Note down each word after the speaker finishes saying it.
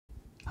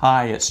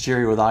Hi, it's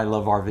Jerry with I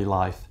Love RV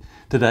Life.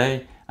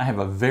 Today, I have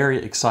a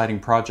very exciting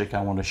project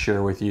I want to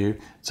share with you.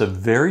 It's a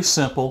very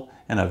simple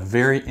and a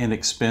very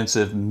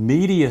inexpensive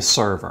media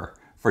server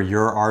for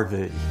your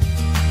RV.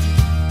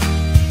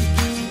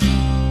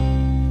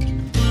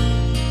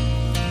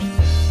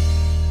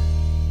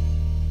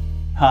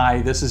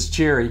 Hi, this is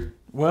Jerry.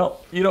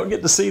 Well, you don't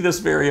get to see this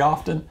very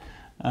often.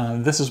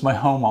 This is my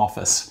home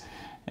office.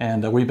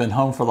 And we've been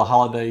home for the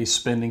holidays,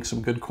 spending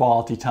some good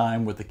quality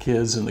time with the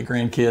kids and the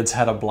grandkids.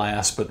 Had a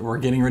blast, but we're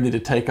getting ready to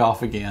take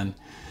off again.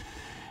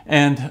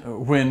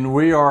 And when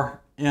we are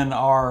in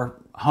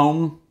our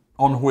home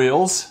on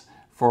wheels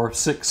for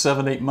 6,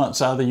 7, 8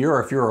 months out of the year,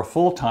 if you're a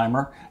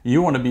full-timer,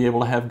 you want to be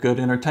able to have good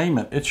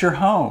entertainment. It's your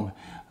home.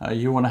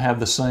 You want to have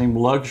the same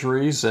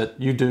luxuries that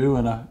you do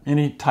in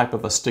any type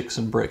of a sticks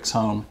and bricks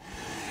home.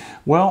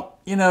 Well,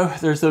 you know,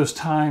 there's those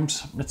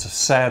times, it's a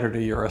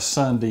Saturday or a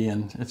Sunday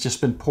and it's just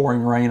been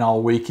pouring rain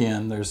all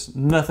weekend. There's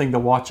nothing to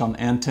watch on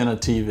antenna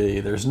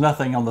TV. There's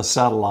nothing on the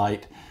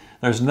satellite.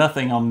 There's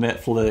nothing on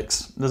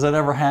Netflix. Does that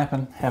ever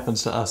happen?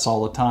 Happens to us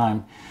all the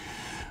time.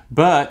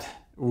 But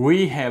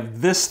we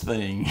have this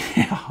thing.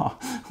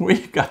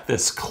 We've got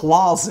this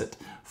closet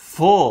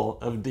full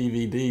of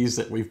DVDs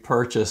that we've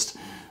purchased.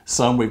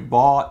 Some we've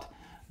bought,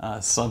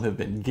 some have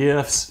been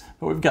gifts.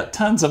 But we've got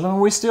tons of them,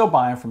 and we still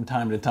buy them from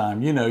time to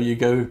time. You know, you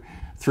go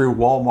through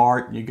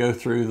Walmart, you go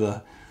through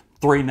the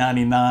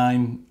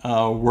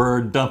 $3.99,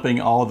 we're dumping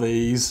all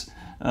these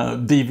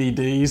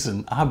DVDs,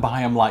 and I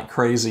buy them like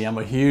crazy. I'm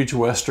a huge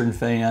Western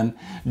fan.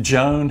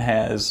 Joan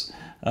has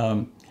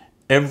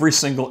every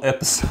single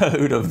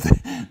episode of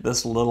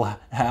this Little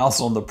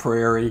House on the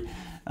Prairie.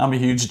 I'm a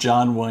huge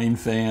John Wayne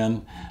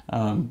fan.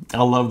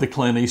 I love the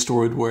Clint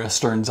Eastwood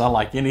Westerns. I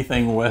like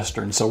anything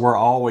Western, so we're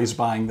always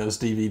buying those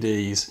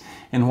DVDs.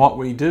 And what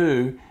we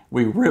do,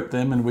 we rip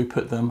them and we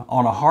put them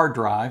on a hard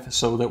drive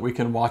so that we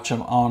can watch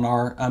them on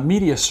our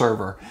media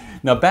server.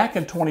 Now, back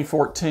in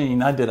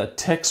 2014, I did a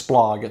text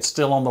blog. It's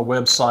still on the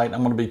website. I'm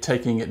going to be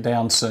taking it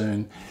down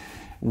soon.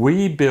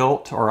 I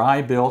built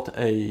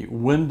a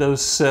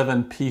Windows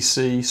 7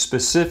 PC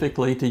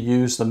specifically to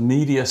use the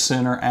Media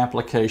Center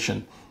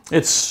application.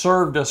 It's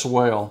served us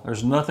well.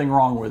 There's nothing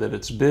wrong with it.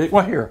 It's big.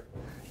 Well, here,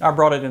 I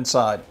brought it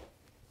inside.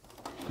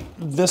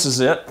 This is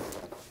it.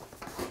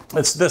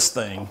 It's this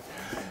thing.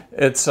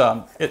 It's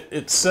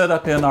set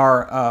up in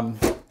our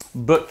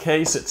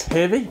bookcase. It's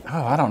heavy.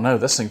 Oh, I don't know.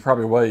 This thing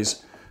probably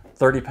weighs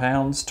 30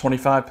 pounds,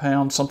 25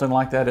 pounds, something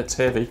like that. It's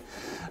heavy.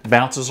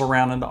 Bounces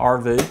around in the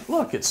RV.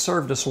 Look, it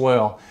served us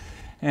well.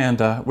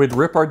 And we'd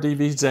rip our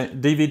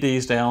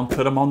DVDs down,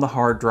 put them on the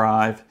hard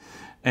drive,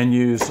 and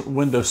use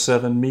Windows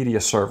 7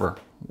 Media Server.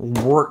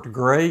 Worked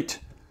great.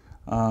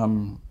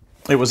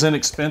 It was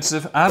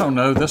inexpensive. I don't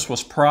know, this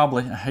was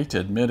probably, I hate to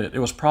admit it, it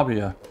was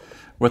probably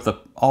with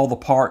all the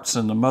parts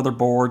and the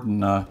motherboard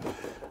and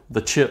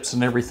the chips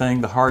and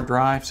everything, the hard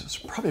drives, it's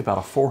probably about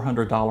a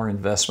 $400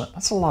 investment.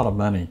 That's a lot of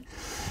money.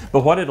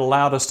 But what it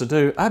allowed us to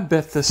do, I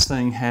bet this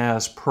thing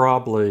has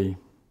probably,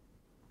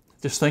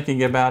 just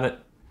thinking about it,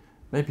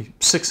 maybe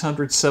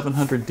 600,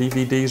 700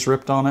 DVDs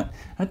ripped on it.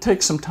 It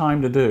takes some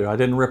time to do. I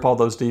didn't rip all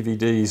those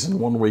DVDs in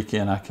one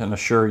weekend, I can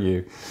assure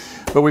you.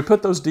 But we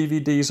put those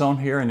DVDs on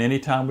here, and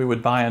anytime we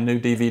would buy a new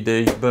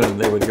DVD, boom,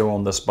 they would go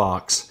on this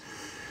box.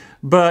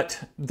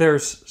 But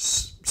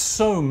there's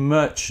so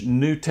much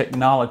new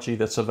technology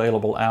that's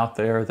available out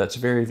there that's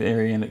very,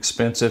 very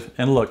inexpensive.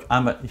 And look,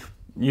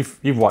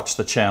 you've watched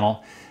the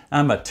channel.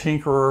 I'm a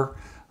tinkerer.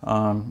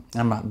 I'm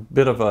a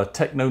bit of a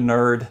techno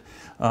nerd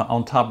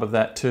on top of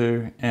that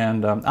too.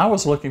 And I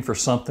was looking for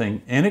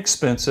something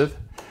inexpensive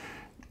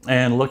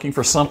and looking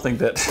for something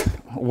that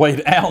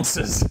weighed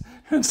ounces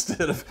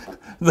instead of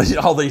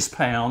all these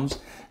pounds,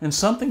 and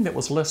something that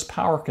was less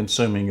power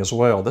consuming as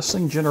well. This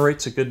thing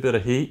generates a good bit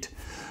of heat,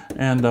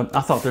 and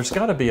I thought there's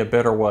got to be a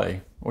better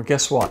way. Well,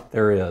 guess what?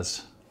 There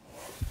is.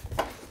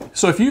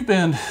 So if you've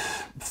been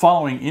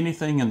following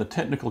anything in the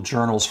technical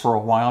journals for a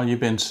while, you've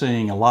been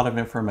seeing a lot of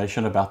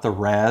information about the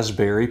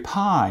Raspberry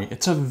Pi.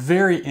 It's a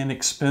very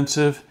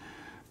inexpensive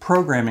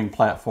programming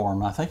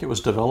platform. I think it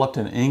was developed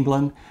in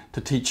England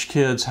to teach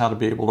kids how to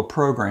be able to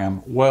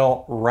program.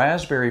 Well,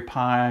 Raspberry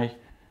Pi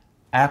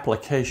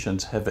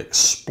applications have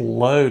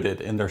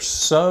exploded, and there's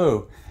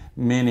so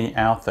many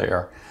out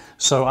there.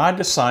 So I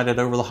decided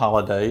over the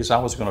holidays I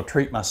was going to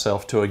treat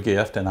myself to a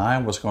gift, and I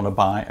was going to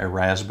buy a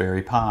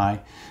Raspberry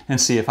Pi and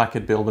see if I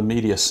could build a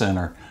media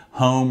center.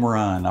 Home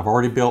run. I've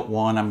already built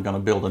one. I'm going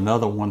to build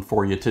another one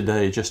for you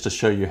today just to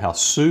show you how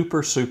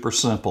super, super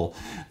simple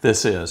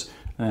this is.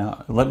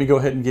 Now, let me go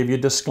ahead and give you a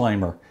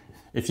disclaimer.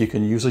 If you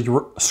can use a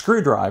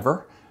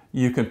screwdriver,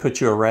 you can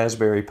put your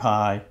Raspberry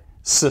Pi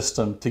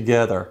system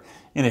together.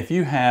 And if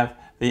you have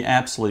the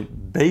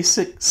absolute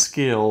basic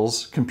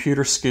skills,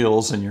 computer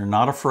skills, and you're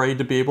not afraid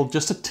to be able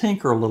just to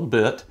tinker a little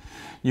bit,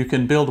 you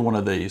can build one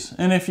of these.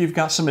 And if you've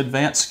got some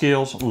advanced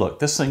skills, look,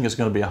 this thing is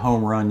going to be a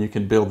home run. You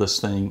can build this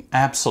thing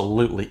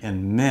absolutely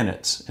in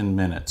minutes and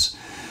minutes.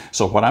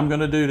 So what I'm going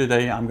to do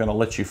today, I'm going to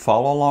let you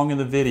follow along in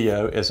the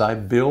video as I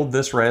build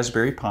this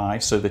Raspberry Pi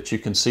so that you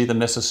can see the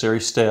necessary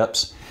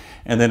steps.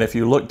 And then if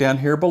you look down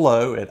here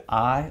below at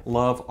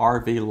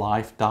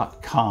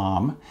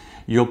ilovervlife.com,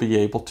 you'll be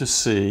able to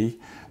see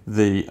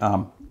the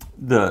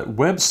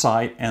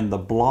website and the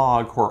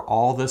blog where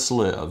all this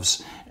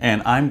lives.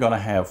 And I'm going to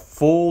have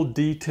full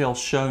detailed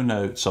show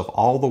notes of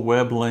all the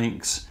web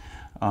links,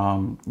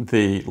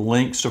 the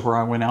links to where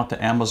I went out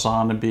to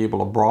Amazon and be able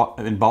to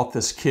bought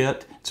this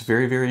kit. It's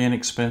very, very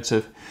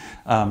inexpensive.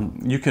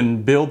 You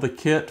can build the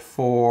kit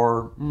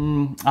for,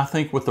 I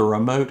think with the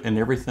remote and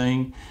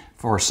everything,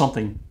 for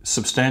something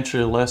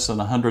substantially less than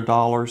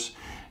 $100.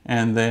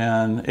 And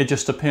then it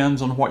just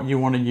depends on what you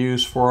want to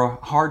use for a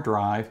hard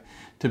drive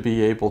to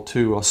be able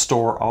to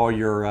store all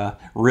your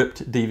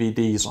ripped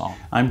DVDs on.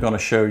 I'm going to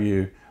show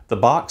you the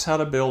box, how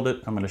to build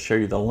it. I'm going to show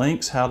you the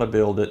links, how to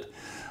build it,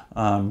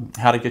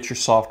 how to get your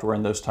software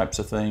and those types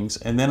of things.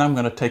 And then I'm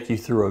going to take you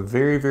through a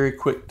very, very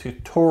quick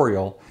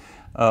tutorial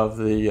of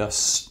the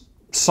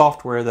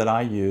software that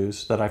I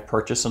use, that I've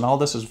purchased. And all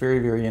this is very,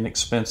 very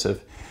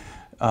inexpensive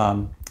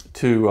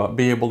to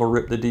be able to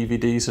rip the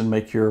DVDs and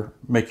make your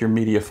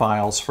media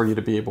files for you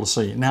to be able to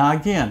see. Now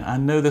again, I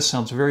know this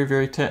sounds very,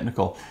 very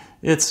technical.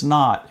 It's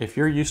not. If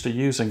you're used to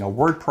using a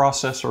word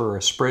processor or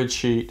a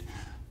spreadsheet,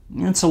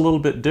 it's a little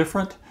bit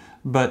different,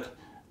 but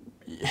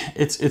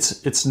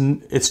it's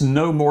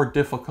no more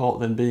difficult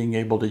than being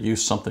able to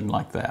use something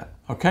like that.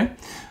 Okay,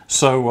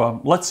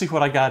 so let's see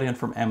what I got in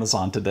from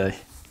Amazon today.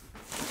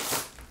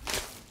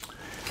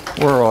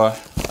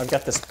 I've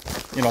got this,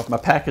 my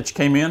package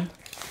came in,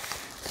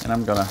 and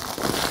I'm gonna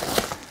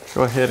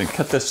go ahead and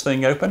cut this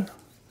thing open,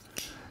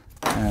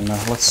 and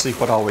let's see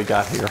what all we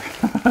got here.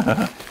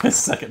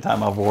 It's the second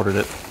time I've ordered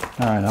it.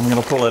 All right, I'm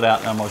gonna pull it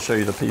out and I'm gonna show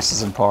you the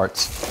pieces and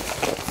parts.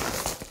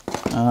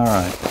 All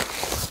right,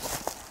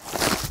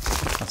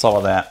 that's all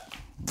of that.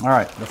 All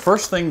right, the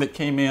first thing that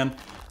came in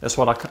is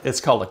it's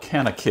called a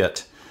Cana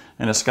kit,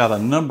 and it's got a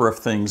number of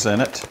things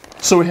in it.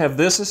 So we have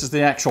this is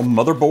the actual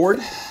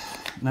motherboard.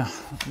 Now,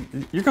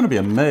 you're gonna be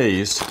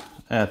amazed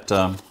at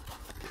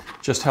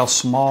just how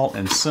small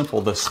and simple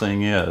this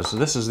thing is.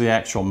 This is the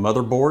actual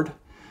motherboard.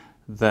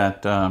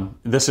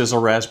 This is a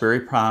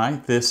Raspberry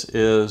Pi. This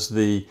is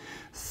the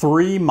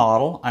 3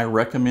 model. I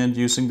recommend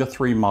using the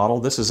 3 model.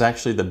 This is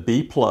actually the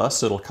B+.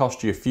 It'll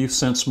cost you a few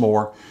cents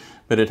more,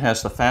 but it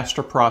has the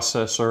faster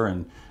processor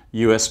and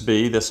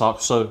USB. This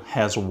also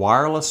has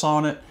wireless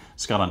on it.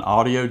 It's got an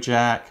audio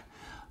jack.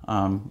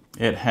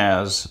 It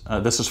has,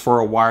 this is for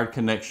a wired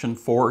connection,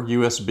 4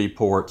 USB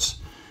ports.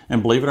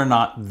 And believe it or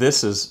not,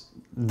 this is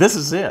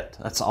it.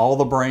 That's all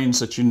the brains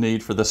that you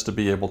need for this to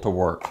be able to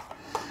work.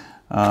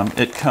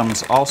 It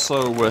comes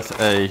also with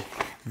a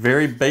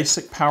very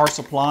basic power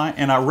supply,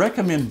 and I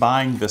recommend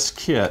buying this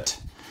kit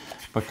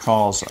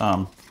because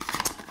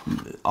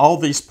all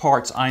these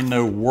parts I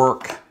know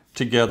work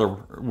together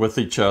with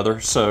each other.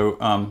 So,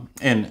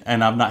 and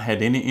I've not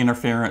had any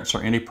interference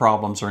or any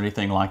problems or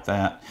anything like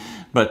that.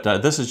 But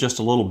this is just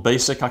a little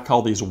basic. I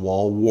call these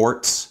wall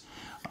warts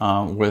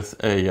with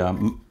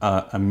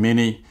a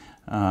mini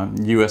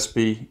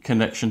USB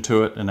connection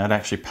to it, and that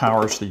actually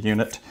powers the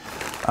unit.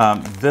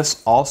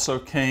 This also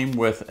came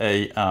with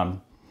a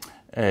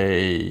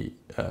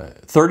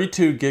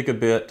 32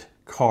 gigabit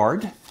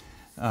card,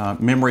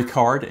 memory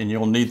card, and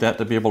you'll need that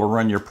to be able to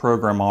run your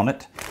program on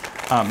it.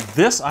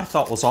 This I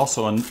thought was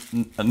also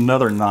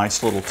another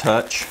nice little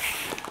touch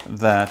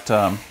that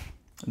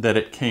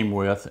it came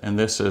with, and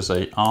this is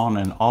a on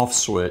and off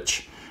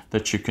switch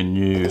that you can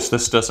use.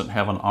 This doesn't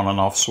have an on and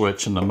off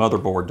switch, and the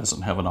motherboard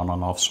doesn't have an on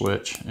and off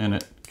switch, and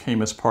it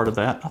came as part of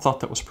that. I thought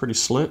that was pretty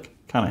slick,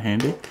 kind of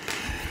handy.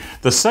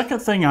 The second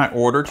thing I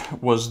ordered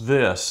was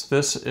this.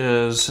 This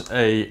is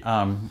a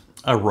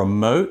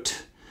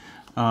remote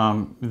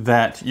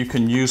that you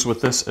can use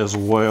with this as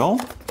well.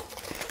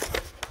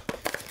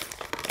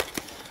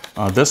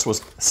 This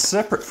was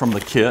separate from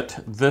the kit.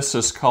 This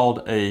is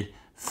called a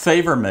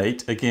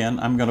FavorMate. Again,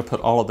 I'm going to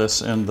put all of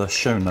this in the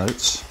show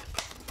notes.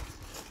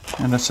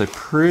 And it's a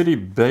pretty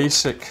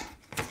basic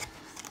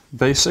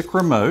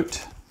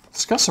remote.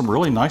 It's got some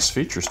really nice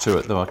features to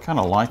it, though. I kind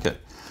of like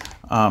it.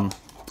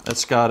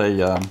 It's got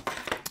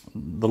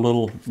the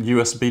little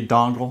USB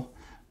dongle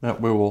that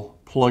we will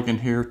plug in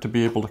here to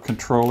be able to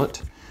control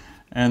it.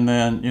 And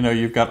then,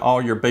 you've got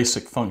all your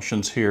basic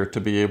functions here to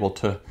be able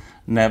to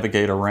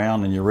navigate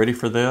around. And you're ready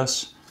for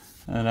this?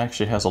 And it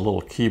actually has a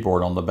little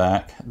keyboard on the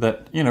back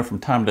that, from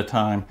time to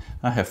time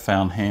I have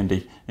found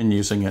handy in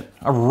using it.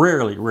 I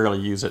rarely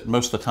use it.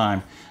 Most of the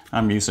time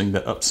I'm using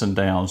the ups and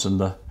downs and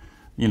the,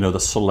 the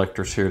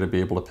selectors here to be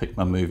able to pick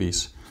my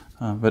movies.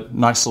 But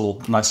nice little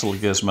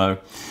gizmo.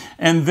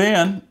 And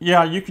then,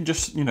 yeah, you can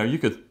just, you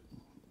could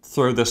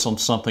throw this on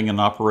something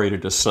and operate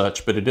it as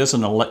such, but it is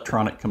an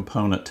electronic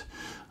component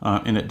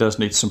and it does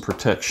need some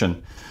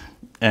protection.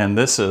 And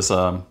this is,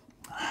 I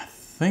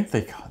think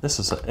this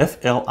is a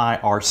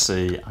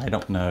FLIRC. I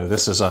don't know.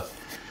 This is a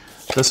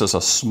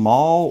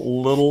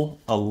small little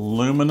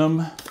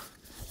aluminum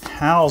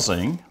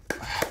housing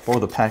for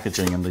the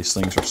packaging, and these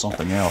things are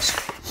something else.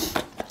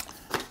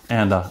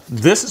 And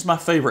this is my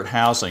favorite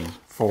housing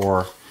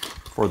for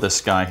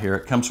this guy here.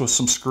 It comes with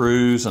some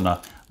screws and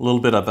a little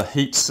bit of a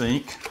heat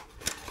sink.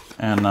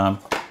 And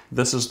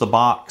this is the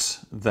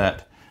box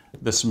that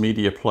this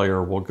media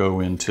player will go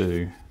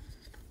into.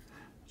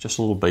 Just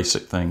a little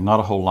basic thing, not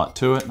a whole lot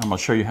to it. I'm going to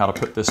show you how to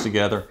put this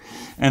together.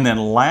 And then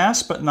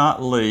last but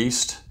not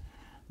least,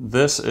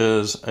 this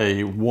is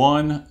a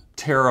 1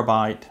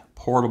 terabyte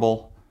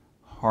portable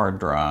hard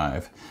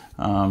drive.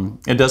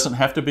 It doesn't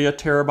have to be a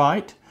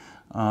terabyte.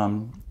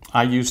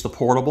 I use the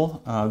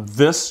portable.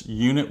 This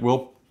unit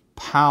will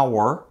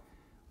power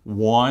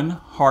 1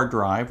 hard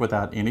drive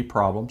without any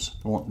problems.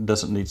 It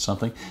doesn't need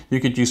something. You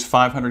could use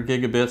 500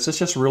 gigabits. It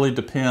just really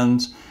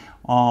depends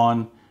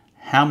on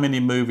how many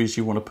movies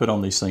you want to put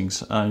on these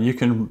things.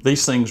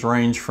 These things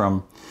range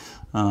from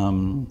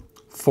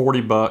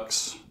 40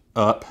 bucks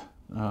up,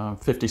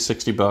 50,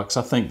 60 bucks.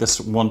 I think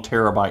this 1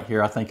 terabyte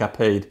here, I think I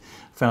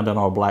found it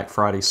on a Black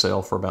Friday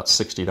sale for about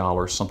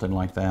 $60, something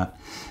like that.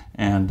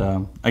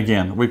 And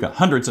again, we've got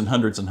hundreds and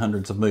hundreds and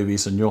hundreds of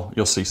movies, and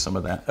you'll see some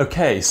of that.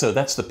 Okay, so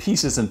that's the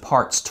Pieces and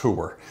Parts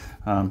tour.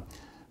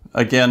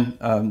 Again,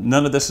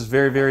 none of this is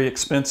very, very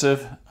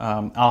expensive.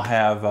 I'll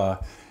have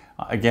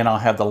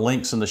the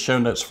links in the show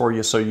notes for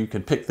you so you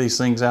can pick these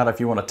things out if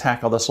you want to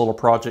tackle this little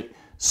project.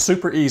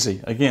 Super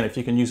easy. Again, if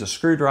you can use a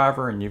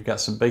screwdriver and you've got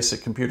some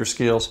basic computer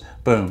skills,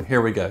 boom,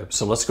 here we go.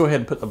 So let's go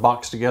ahead and put the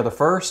box together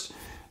first,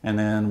 and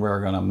then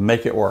we're going to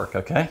make it work,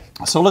 okay?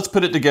 So let's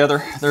put it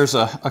together. There's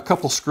a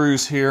couple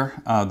screws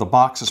here. The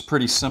box is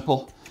pretty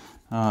simple.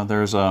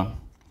 There's a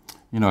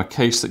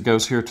case that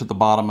goes here to the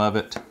bottom of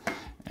it.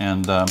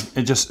 And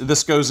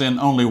this goes in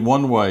only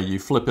one way. You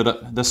flip it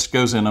up. This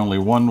goes in only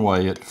one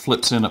way. It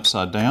flips in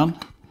upside down.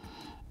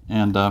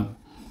 And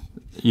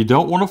you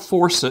don't want to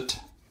force it.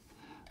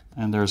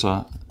 And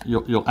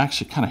you'll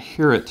actually kind of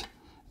hear it. It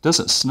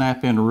doesn't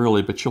snap in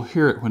really, but you'll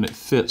hear it when it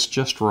fits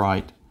just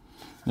right.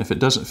 And if it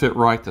doesn't fit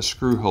right, the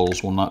screw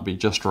holes will not be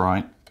just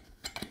right.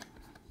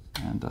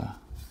 And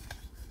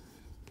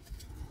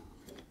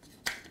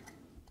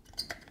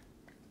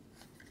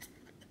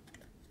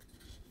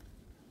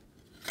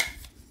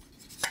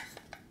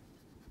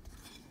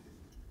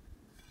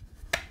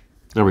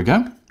there we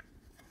go.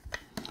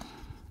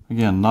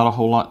 Again, not a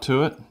whole lot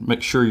to it.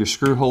 Make sure your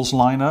screw holes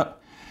line up.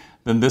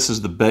 Then this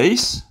is the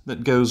base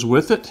that goes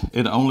with it.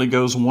 It only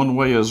goes one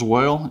way as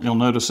well. You'll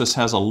notice this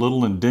has a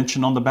little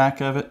indentation on the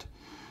back of it.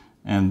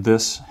 And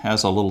this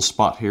has a little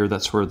spot here.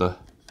 That's where the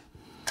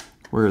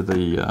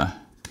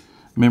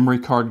memory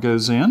card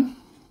goes in.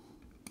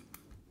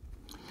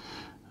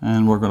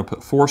 And we're going to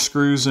put 4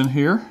 screws in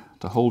here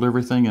to hold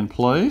everything in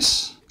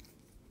place.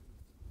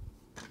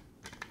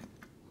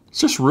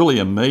 It's just really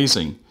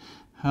amazing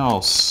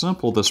how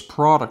simple this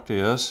product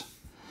is,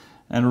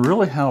 and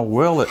really how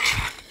well it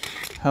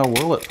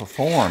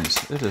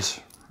performs. It is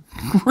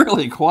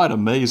really quite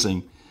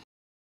amazing.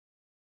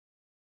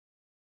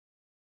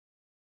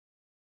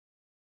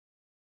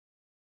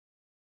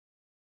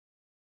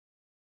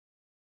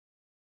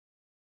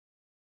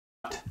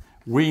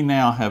 We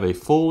now have a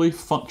fully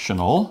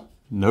functional,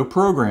 no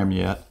program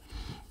yet,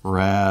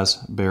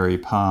 Raspberry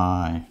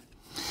Pi.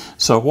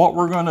 So what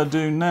we're going to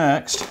do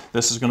next,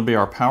 this is going to be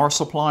our power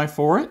supply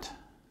for it.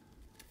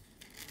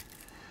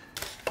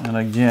 And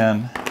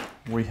again,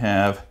 we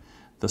have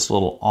this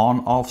little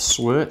on-off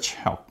switch.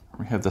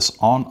 We have this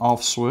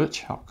on-off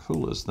switch. How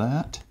cool is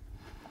that?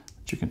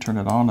 You can turn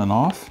it on and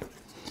off,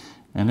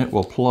 and it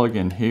will plug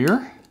in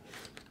here.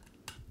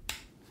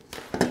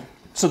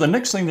 So the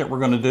next thing that we're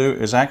going to do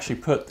is actually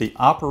put the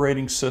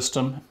operating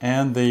system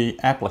and the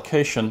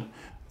application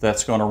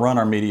that's going to run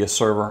our media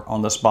server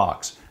on this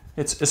box.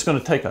 It's going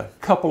to take a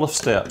couple of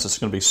steps. It's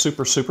going to be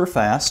super, super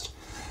fast.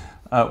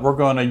 We're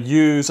going to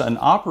use an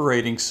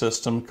operating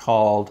system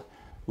called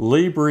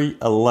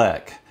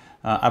LibreElec.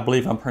 I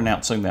believe I'm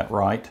pronouncing that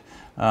right.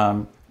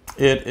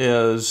 It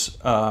is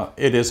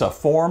a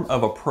form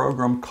of a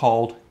program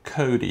called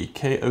Kodi,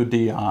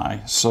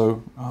 K-O-D-I.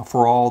 So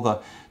for all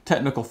the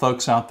technical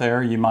folks out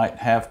there, you might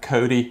have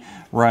Kodi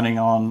running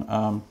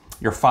on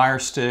your Fire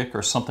Stick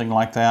or something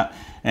like that.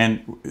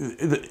 And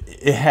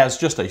it has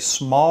just a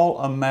small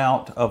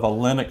amount of a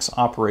Linux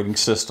operating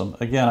system.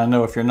 Again, I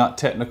know if you're not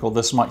technical,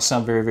 this might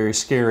sound very, very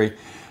scary,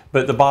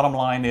 but the bottom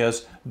line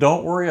is,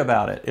 don't worry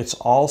about it. It's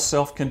all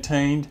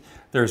self-contained.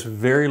 There's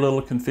very little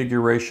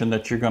configuration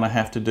that you're going to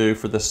have to do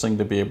for this thing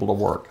to be able to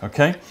work,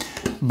 okay?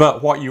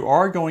 But what you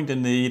are going to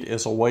need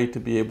is a way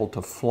to be able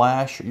to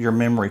flash your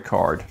memory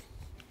card.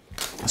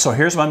 So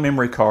here's my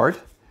memory card,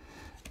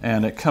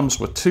 and it comes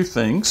with 2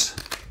 things.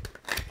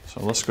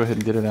 So let's go ahead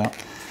and get it out.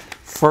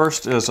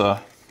 First is an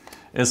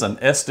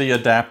SD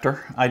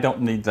adapter. I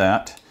don't need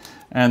that.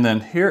 And then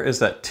here is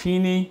that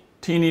teeny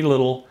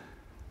little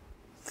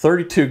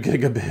 32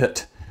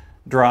 gigabit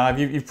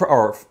drive,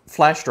 or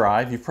flash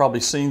drive. You've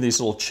probably seen these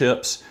little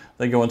chips.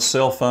 They go in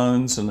cell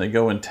phones, and they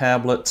go in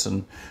tablets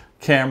and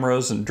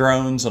cameras and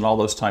drones and all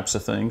those types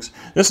of things.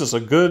 This is a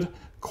good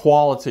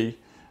quality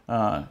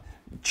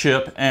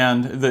chip,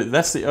 and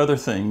that's the other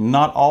thing.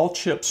 Not all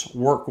chips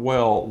work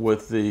well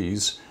with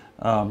these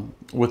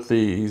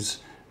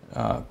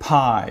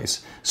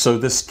Pis. So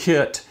this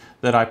kit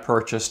that I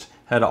purchased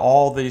had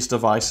all these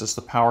devices,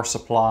 the power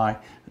supply,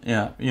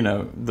 yeah, you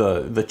know,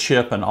 the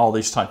chip and all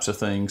these types of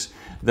things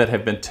that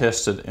have been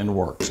tested and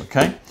works,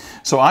 okay?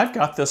 So I've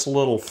got this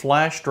little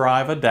flash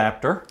drive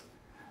adapter.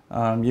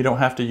 You don't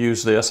have to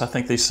use this. I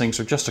think these things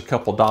are just a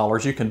couple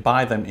dollars. You can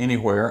buy them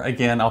anywhere.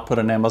 Again, I'll put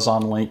an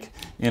Amazon link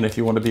in if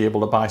you want to be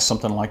able to buy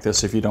something like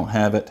this if you don't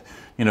have it,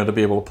 you know, to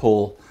be able to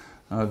pull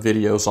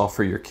videos off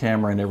for your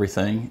camera and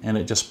everything. And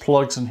it just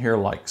plugs in here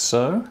like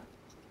so.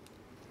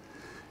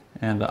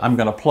 And I'm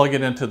going to plug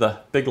it into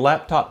the big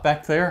laptop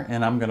back there,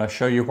 and I'm going to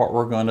show you what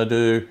we're going to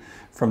do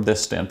from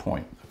this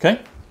standpoint,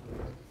 okay?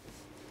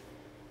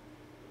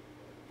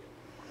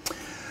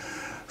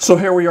 So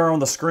here we are on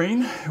the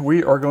screen.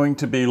 We are going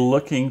to be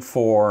looking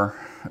for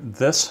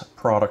this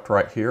product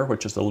right here,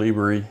 which is the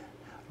Libre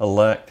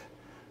Elect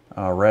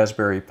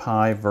Raspberry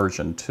Pi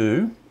version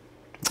 2.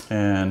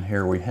 And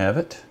here we have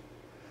it.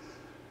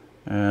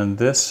 And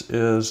this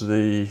is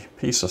the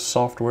piece of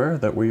software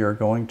that we are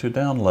going to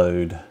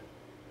download.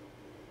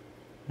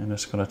 And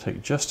it's going to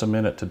take just a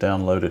minute to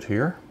download it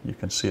here. You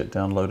can see it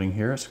downloading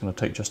here. It's going to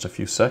take just a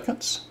few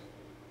seconds.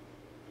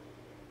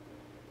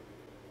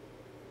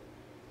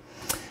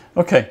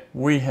 Okay,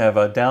 we have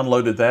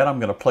downloaded that. I'm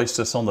going to place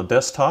this on the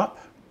desktop.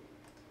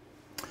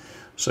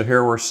 So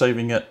here we're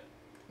saving it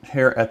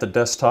here at the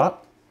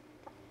desktop.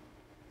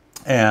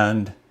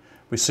 And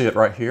we see it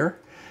right here.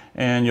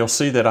 And you'll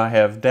see that I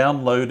have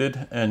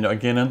downloaded, and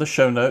again in the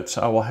show notes,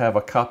 I will have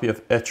a copy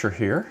of Etcher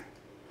here.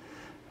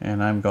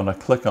 And I'm going to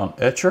click on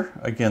Etcher.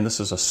 Again, this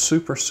is a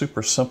super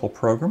simple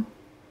program.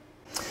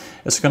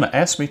 It's going to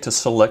ask me to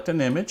select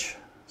an image.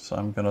 So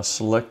I'm going to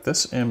select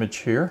this image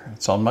here.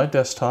 It's on my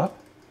desktop.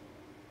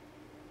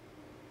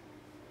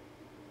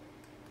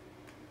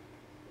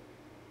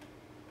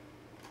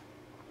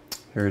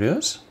 Here it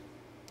is.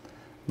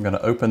 I'm going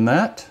to open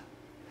that.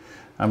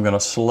 I'm going to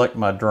select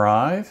my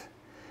drive.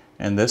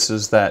 And this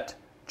is that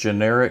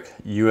generic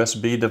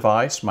USB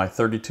device, my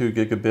 32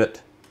 gigabit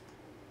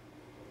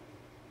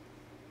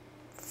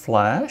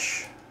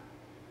flash,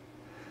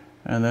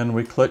 and then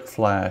we click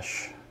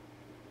flash,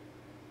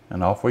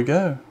 and off we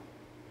go.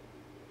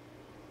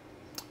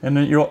 And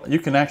then you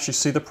can actually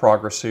see the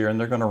progress here, and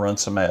they're going to run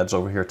some ads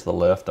over here to the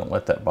left. Don't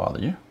let that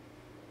bother you.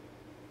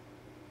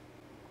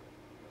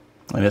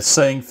 And it's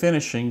saying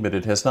finishing, but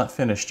it has not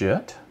finished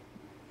yet.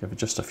 Give it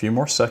just a few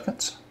more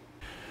seconds.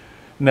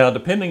 Now,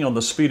 depending on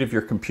the speed of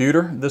your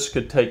computer, this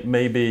could take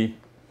maybe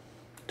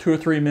 2 or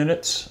 3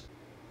 minutes.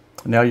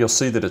 Now you'll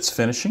see that it's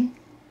finishing.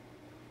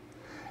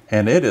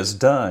 And it is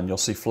done. You'll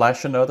see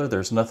flash another.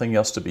 There's nothing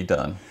else to be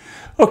done.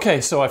 Okay,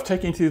 so I've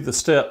taken you through the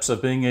steps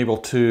of being able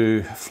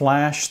to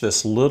flash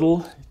this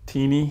little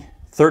teeny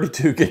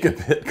 32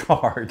 gigabit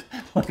card.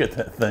 Look at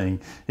that thing.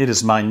 It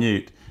is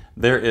minute.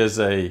 There is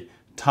a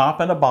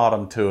top and a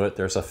bottom to it.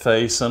 There's a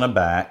face and a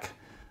back.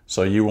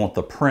 So you want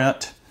the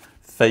print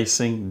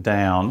facing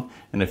down.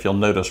 And if you'll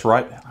notice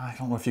right, I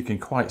don't know if you can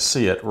quite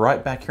see it,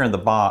 right back here in the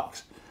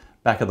box,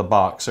 back of the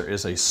box, there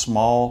is a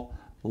small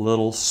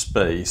little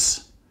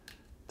space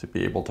to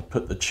be able to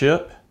put the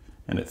chip,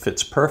 and it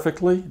fits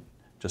perfectly,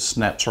 just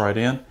snaps right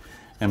in,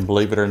 and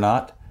believe it or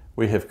not,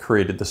 we have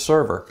created the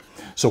server.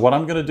 So what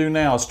I'm going to do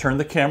now is turn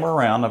the camera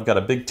around. I've got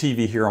a big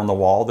TV here on the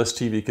wall. This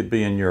TV could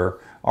be in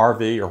your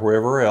RV or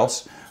wherever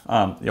else.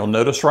 You'll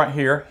notice right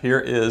here, here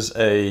is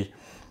a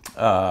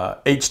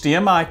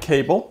HDMI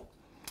cable,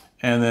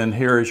 and then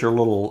here is your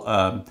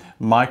little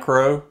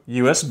micro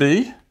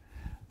USB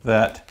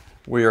that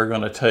we are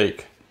going to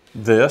take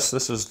this.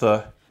 This is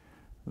the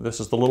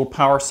little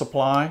power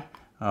supply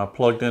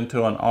plugged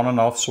into an on and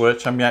off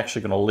switch. I'm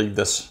actually going to leave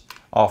this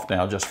off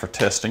now just for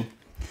testing.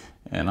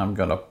 And I'm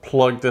going to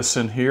plug this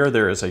in here.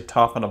 There is a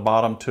top and a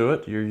bottom to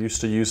it. You're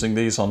used to using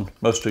these on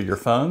most of your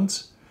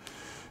phones.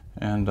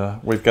 And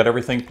we've got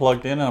everything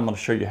plugged in, and I'm going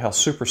to show you how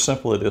super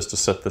simple it is to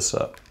set this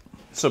up.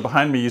 So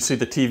behind me you see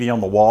the TV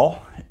on the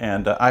wall,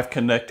 and I've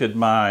connected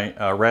my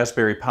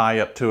Raspberry Pi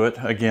up to it.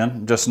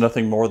 Again, just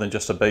nothing more than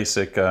just a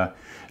basic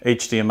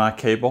HDMI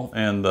cable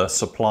and the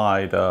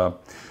supplied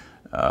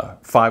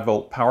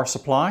 5-volt power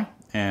supply.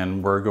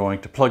 And we're going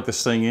to plug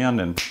this thing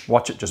in and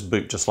watch it just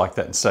boot just like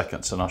that in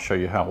seconds, and I'll show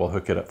you how we'll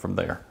hook it up from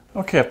there.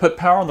 Okay, I put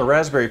power on the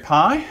Raspberry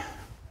Pi.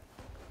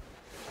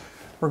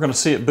 We're going to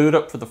see it boot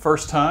up for the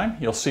first time.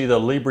 You'll see the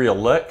Libre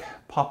Elect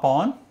pop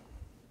on.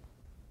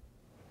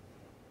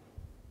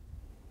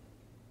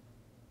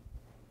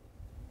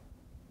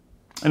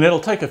 And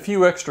it'll take a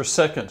few extra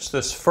seconds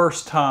this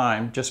first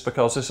time just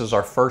because this is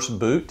our first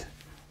boot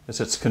as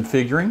it's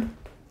configuring.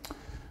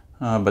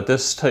 But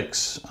this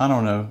takes, I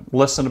don't know,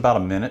 less than about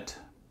a minute.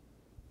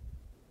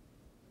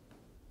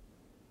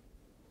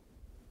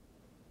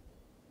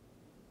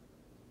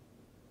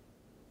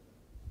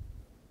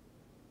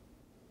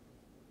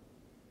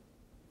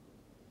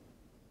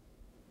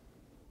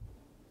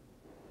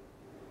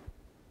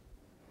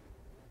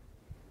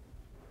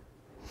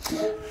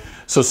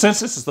 So since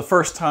this is the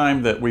first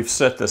time that we've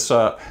set this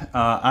up,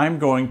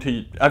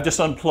 I've just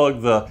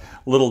unplugged the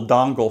little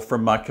dongle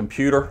from my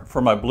computer for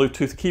my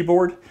Bluetooth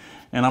keyboard,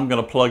 and I'm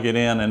going to plug it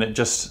in, and it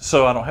just,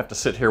 so I don't have to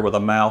sit here with a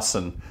mouse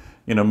and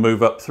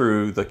move up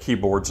through the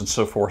keyboards and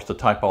so forth to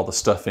type all the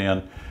stuff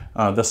in.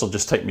 This will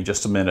just take me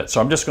just a minute.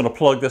 So I'm just going to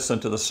plug this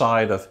into the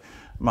side of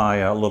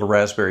my little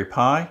Raspberry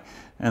Pi,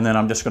 and then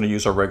I'm just going to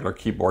use a regular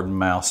keyboard and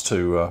mouse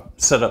to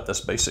set up this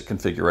basic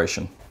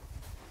configuration.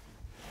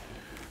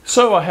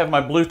 So I have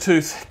my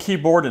Bluetooth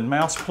keyboard and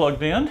mouse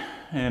plugged in,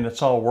 and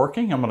it's all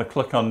working. I'm going to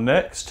click on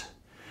Next.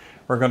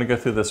 We're going to go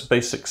through this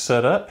basic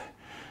setup.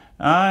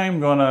 I'm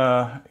going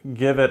to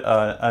give it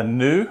a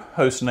new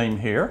host name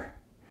here.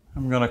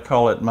 I'm going to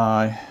call it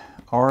my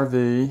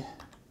RV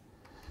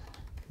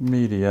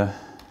Media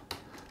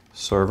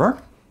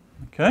Server.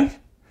 Okay.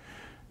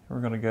 We're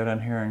going to go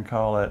down here and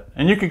call it,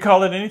 and you can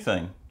call it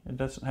anything. It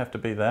doesn't have to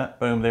be that.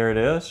 Boom, there it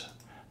is.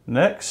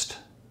 Next.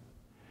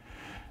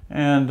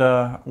 And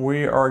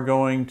we are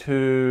going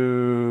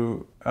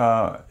to,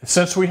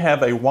 since we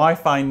have a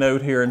Wi-Fi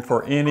node here, and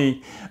for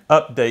any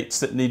updates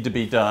that need to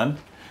be done,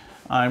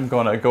 I'm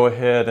going to go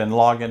ahead and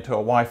log into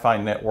a Wi-Fi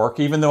network,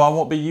 even though I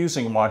won't be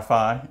using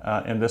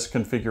Wi-Fi in this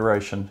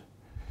configuration.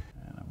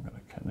 And I'm going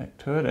to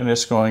connect to it, and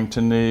it's going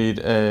to need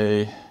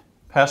a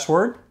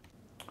password.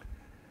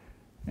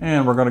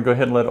 And we're going to go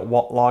ahead and let it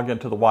log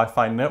into the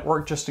Wi-Fi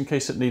network just in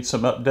case it needs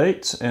some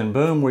updates. And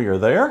boom, we are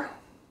there.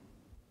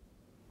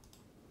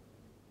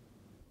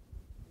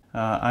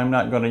 I'm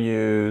not going to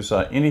use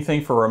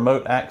anything for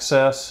remote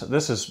access.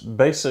 This is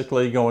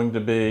basically going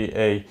to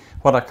be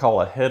what I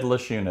call a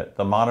headless unit.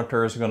 The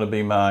monitor is going to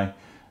be my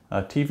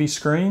TV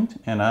screen,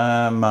 and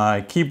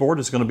my keyboard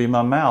is going to be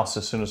my mouse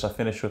as soon as I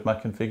finish with my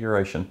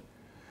configuration.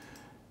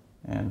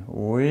 And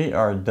we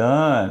are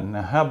done.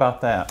 Now, how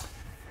about that?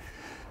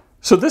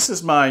 So this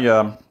is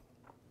my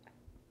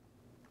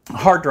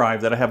hard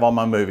drive that I have all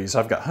my movies.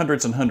 I've got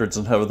hundreds and hundreds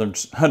and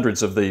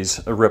hundreds of these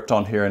ripped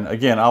on here. And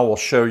again, I will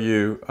show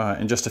you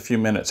in just a few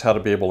minutes how to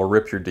be able to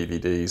rip your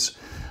DVDs.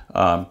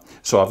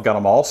 So I've got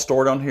them all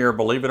stored on here.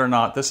 Believe it or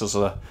not, this is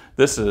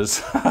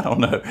I don't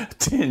know,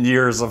 10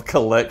 years of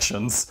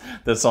collections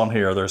that's on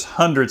here. There's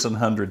hundreds and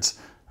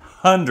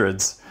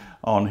hundreds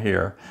on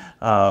here.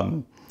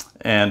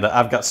 And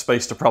I've got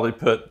space to probably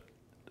put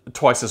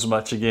twice as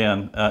much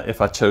again if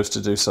I chose to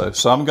do so.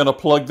 So I'm going to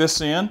plug this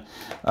in.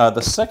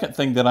 The second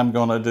thing that I'm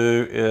going to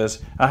do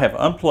is I have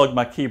unplugged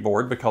my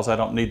keyboard because I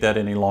don't need that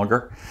any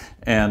longer.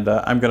 And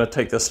I'm going to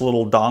take this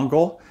little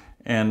dongle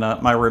and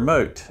my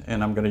remote,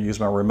 and I'm going to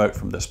use my remote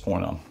from this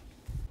point on.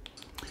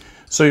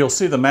 So you'll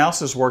see the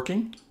mouse is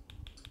working.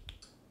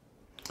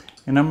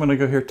 And I'm going to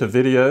go here to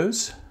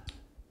Videos,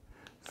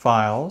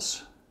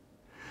 Files.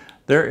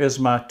 There is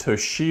my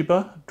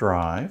Toshiba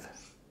drive.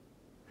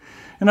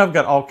 And I've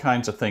got all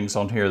kinds of things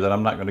on here that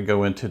I'm not going to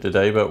go into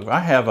today, but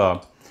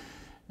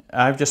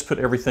I've just put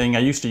everything. I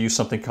used to use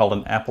something called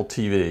an Apple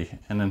TV,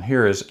 and then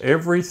here is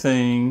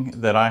everything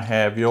that I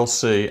have. You'll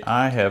see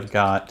I have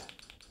got,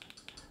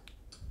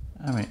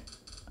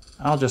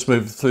 I'll just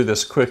move through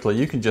this quickly.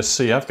 You can just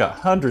see I've got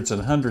hundreds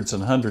and hundreds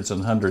and hundreds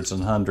and hundreds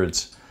and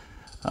hundreds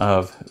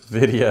of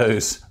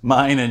videos,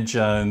 mine and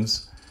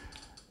Joan's,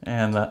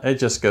 and it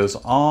just goes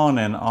on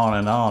and on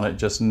and on. It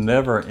just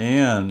never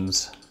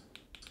ends.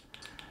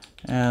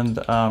 And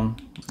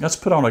let's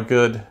put on a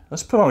good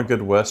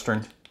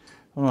Western.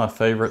 One of my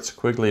favorites,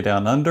 Quigley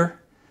Down Under.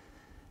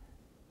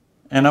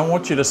 And I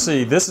want you to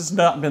see, this has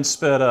not been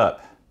sped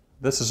up.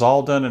 This is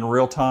all done in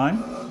real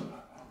time.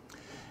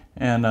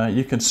 And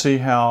you can see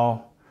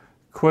how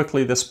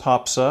quickly this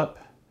pops up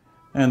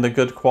and the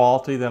good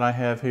quality that I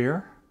have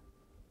here.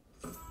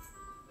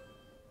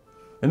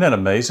 Isn't that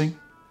amazing?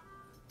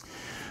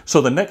 So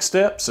the next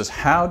steps is,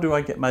 how do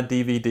I get my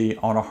DVD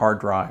on a hard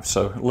drive?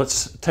 So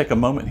let's take a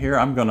moment here.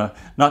 I'm going to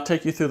not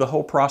take you through the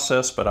whole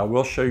process, but I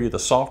will show you the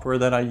software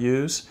that I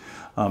use.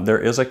 There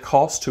is a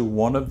cost to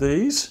one of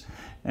these,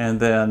 and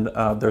then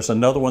there's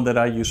another one that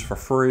I use for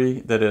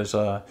free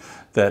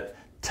that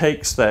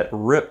takes that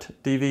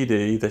ripped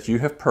DVD that you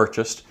have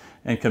purchased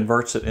and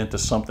converts it into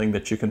something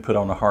that you can put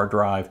on a hard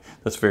drive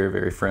that's very,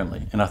 very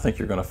friendly. And I think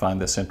you're going to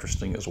find this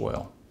interesting as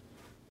well.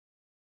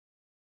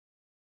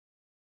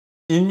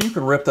 And you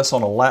can rip this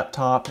on a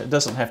laptop. It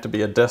doesn't have to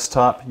be a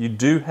desktop. You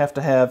do have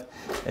to have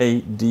a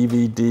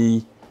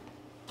DVD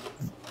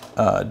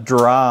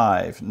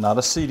drive, not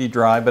a CD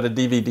drive, but a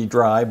DVD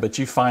drive. But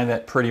you find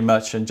that pretty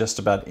much in just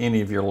about any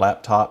of your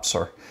laptops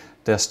or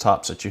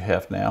desktops that you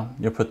have now.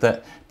 You'll put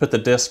the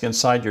disc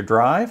inside your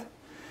drive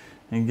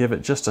and give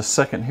it just a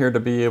second here to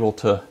be able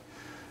to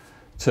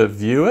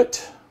view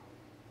it.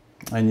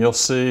 And you'll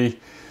see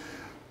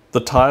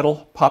the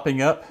title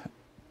popping up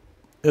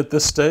at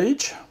this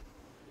stage.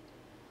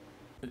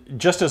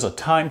 Just as a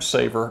time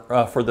saver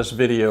for this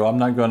video, I'm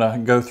not going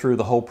to go through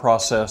the whole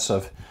process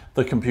of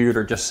the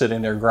computer just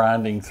sitting there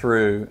grinding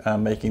through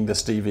making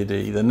this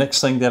DVD. The next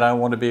thing that I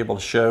want to be able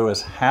to show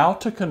is how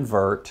to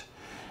convert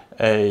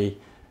a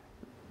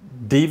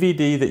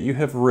DVD that you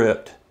have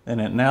ripped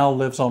and it now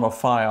lives on a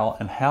file,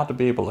 and how to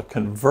be able to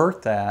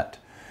convert that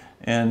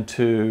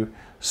into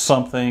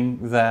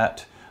something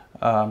that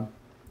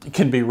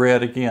can be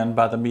read again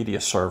by the media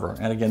server.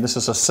 And again, this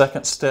is a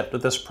second step to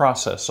this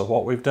process. So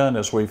what we've done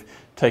is we've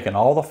taken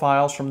all the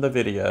files from the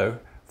video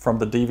from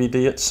the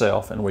DVD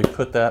itself, and we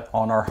put that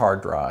on our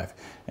hard drive.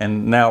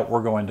 And now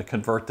we're going to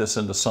convert this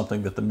into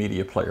something that the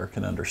media player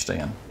can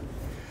understand.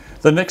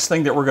 The next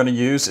thing that we're going to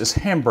use is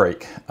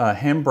Handbrake.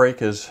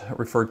 Handbrake is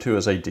referred to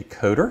as a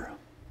decoder.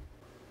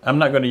 I'm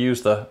not going to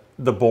use the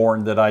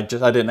Bourne that I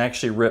didn't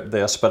actually rip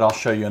this, but I'll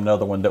show you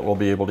another one that we'll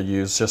be able to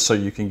use just so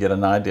you can get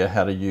an idea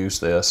how to use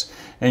this.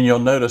 And you'll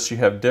notice you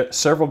have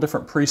several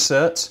different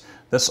presets.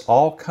 This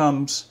all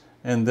comes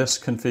in this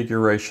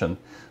configuration.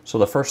 So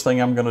the first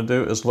thing I'm going to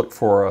do is look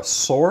for a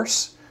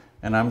source,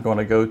 and I'm going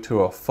to go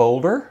to a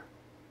folder.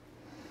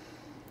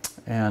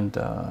 And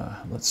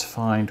let's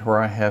find where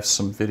I have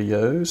some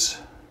videos.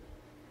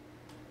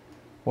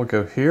 We'll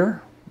go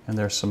here, and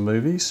there's some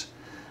movies.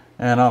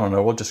 And I don't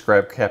know, we'll just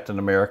grab Captain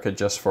America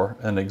just for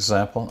an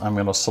example. I'm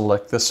going to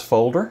select this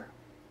folder.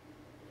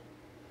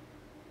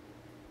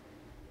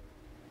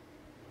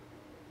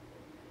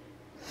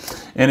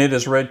 And it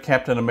has read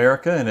Captain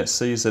America, and it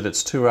sees that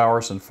it's 2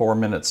 hours and 4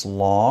 minutes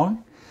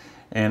long.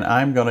 And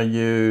I'm going to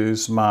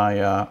use my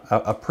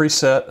a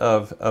preset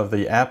of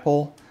the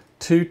Apple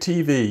II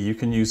TV. You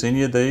can use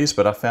any of these,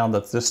 but I found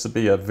that this to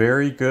be a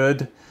very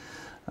good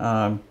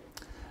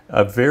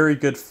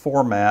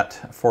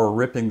format for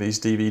ripping these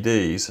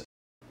DVDs.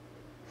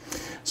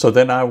 So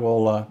then I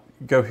will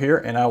go here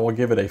and I will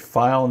give it a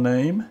file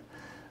name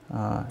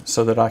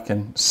so that I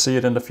can see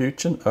it in the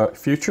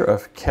future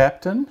of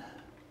Captain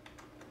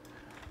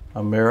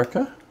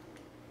America.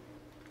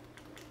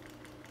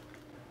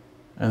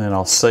 And then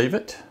I'll save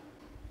it,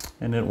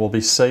 and it will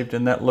be saved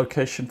in that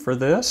location for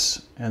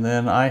this. And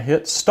then I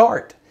hit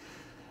start,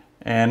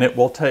 and it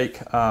will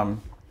take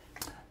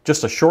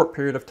just a short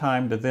period of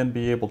time to then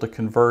be able to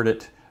convert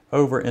it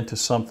over into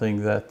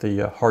something that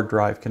the hard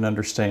drive can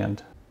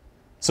understand.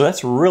 So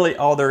that's really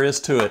all there is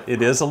to it.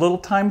 It is a little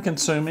time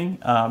consuming,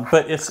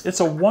 but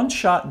it's a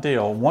one-shot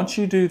deal. Once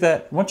you do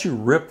that, once you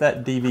rip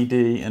that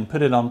DVD and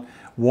put it on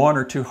 1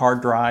 or 2 hard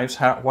drives,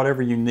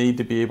 whatever you need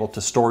to be able to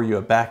store you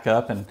a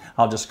backup, and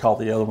I'll just call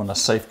the other one a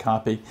safe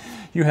copy,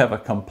 you have a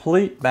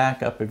complete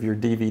backup of your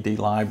DVD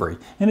library.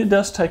 And it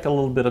does take a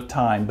little bit of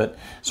time, but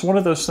it's one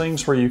of those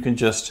things where you can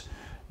just,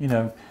 you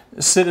know,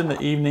 sit in the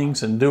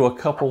evenings and do a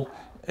couple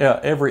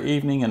every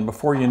evening, and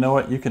before you know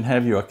it, you can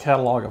have you a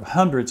catalog of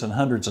hundreds and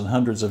hundreds and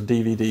hundreds of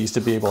DVDs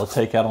to be able to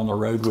take out on the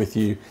road with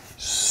you.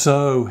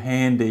 So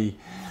handy.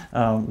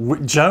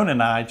 Joan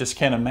and I just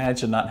can't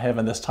imagine not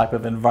having this type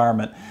of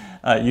environment.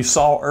 You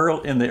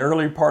saw in the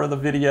earlier part of the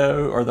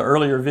video, or the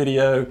earlier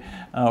video,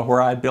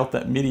 where I built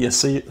that media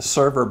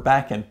server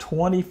back in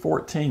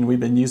 2014. We've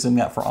been using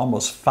that for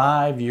almost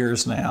 5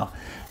 years now.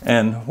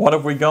 And what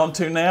have we gone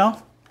to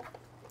now?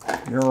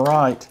 You're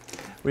right.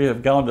 We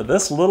have gone to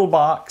this little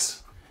box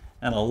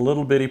and a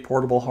little bitty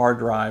portable hard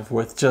drive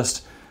with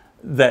just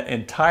that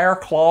entire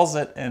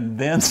closet and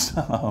then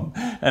some.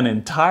 An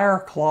entire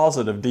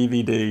closet of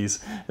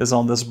DVDs is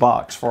on this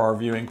box for our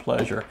viewing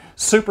pleasure.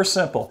 Super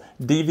simple.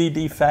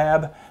 DVD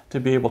Fab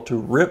to be able to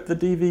rip the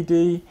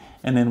DVD,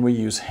 and then we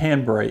use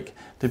Handbrake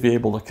to be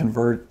able to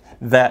convert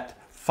that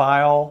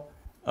file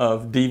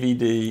of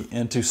DVD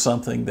into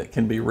something that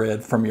can be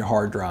read from your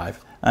hard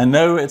drive. I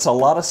know it's a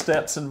lot of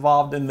steps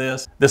involved in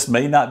this. This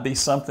may not be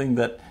something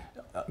that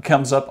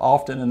comes up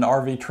often in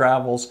RV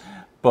travels,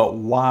 but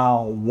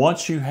wow,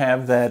 once you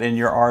have that in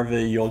your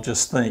RV, you'll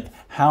just think,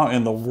 how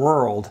in the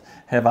world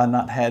have I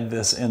not had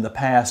this in the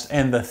past?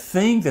 And the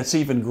thing that's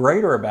even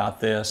greater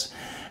about this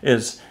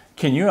is,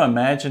 can you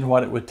imagine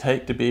what it would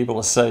take to be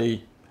able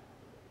to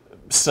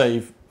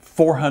save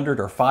 400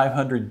 or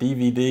 500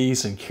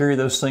 DVDs and carry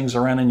those things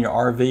around in your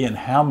RV, and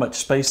how much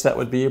space that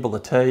would be able to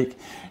take?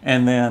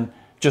 And then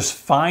just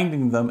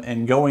finding them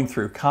and going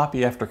through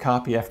copy after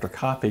copy after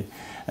copy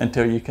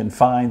until you can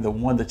find the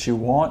one that you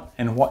want.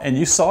 And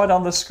you saw it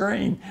on the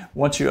screen.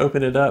 Once you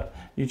open it up,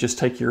 you just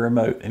take your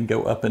remote and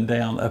go up and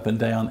down,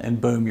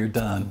 and boom, you're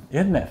done.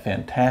 Isn't that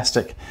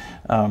fantastic?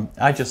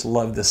 I just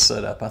love this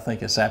setup. I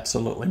think it's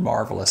absolutely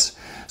marvelous.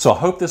 So I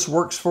hope this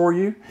works for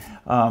you.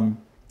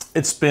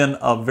 It's been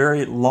a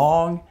very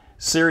long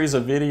series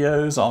of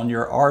videos on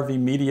your RV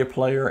media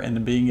player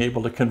and being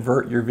able to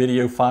convert your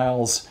video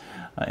files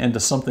into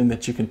something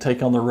that you can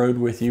take on the road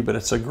with you, but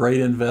it's a great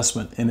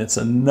investment, and it's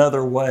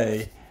another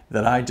way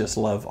that I just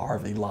love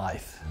RV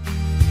life.